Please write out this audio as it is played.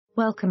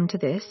Welcome to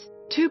this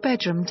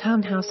 2-bedroom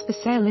townhouse for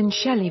sale in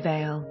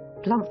Shellyvale,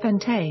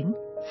 Bloemfontein,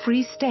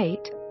 Free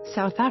State,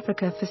 South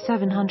Africa for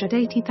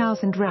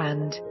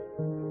R780,000.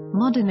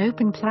 Modern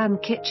open-plan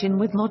kitchen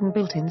with modern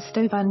built-in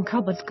stove and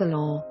cupboards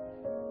galore.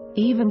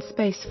 Even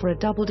space for a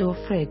double-door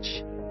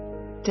fridge.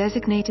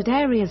 Designated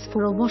areas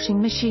for a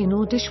washing machine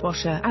or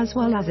dishwasher as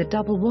well as a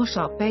double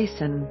wash-up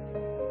basin.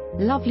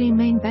 Lovely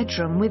main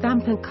bedroom with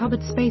ample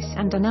cupboard space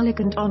and an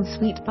elegant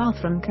ensuite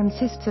bathroom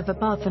consists of a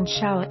bath and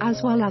shower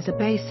as well as a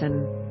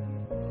basin.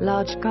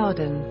 Large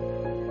garden.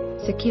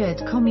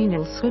 Secured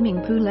communal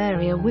swimming pool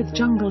area with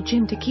jungle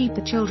gym to keep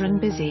the children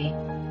busy.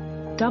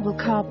 Double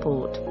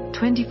carport,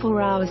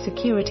 24-hour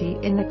security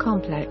in the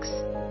complex.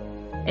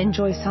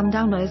 Enjoy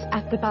sundowners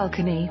at the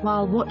balcony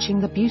while watching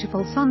the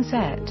beautiful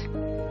sunset.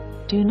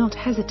 Do not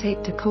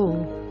hesitate to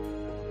call.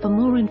 For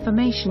more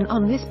information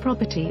on this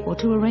property or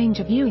to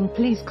arrange a viewing,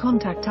 please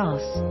contact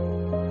us.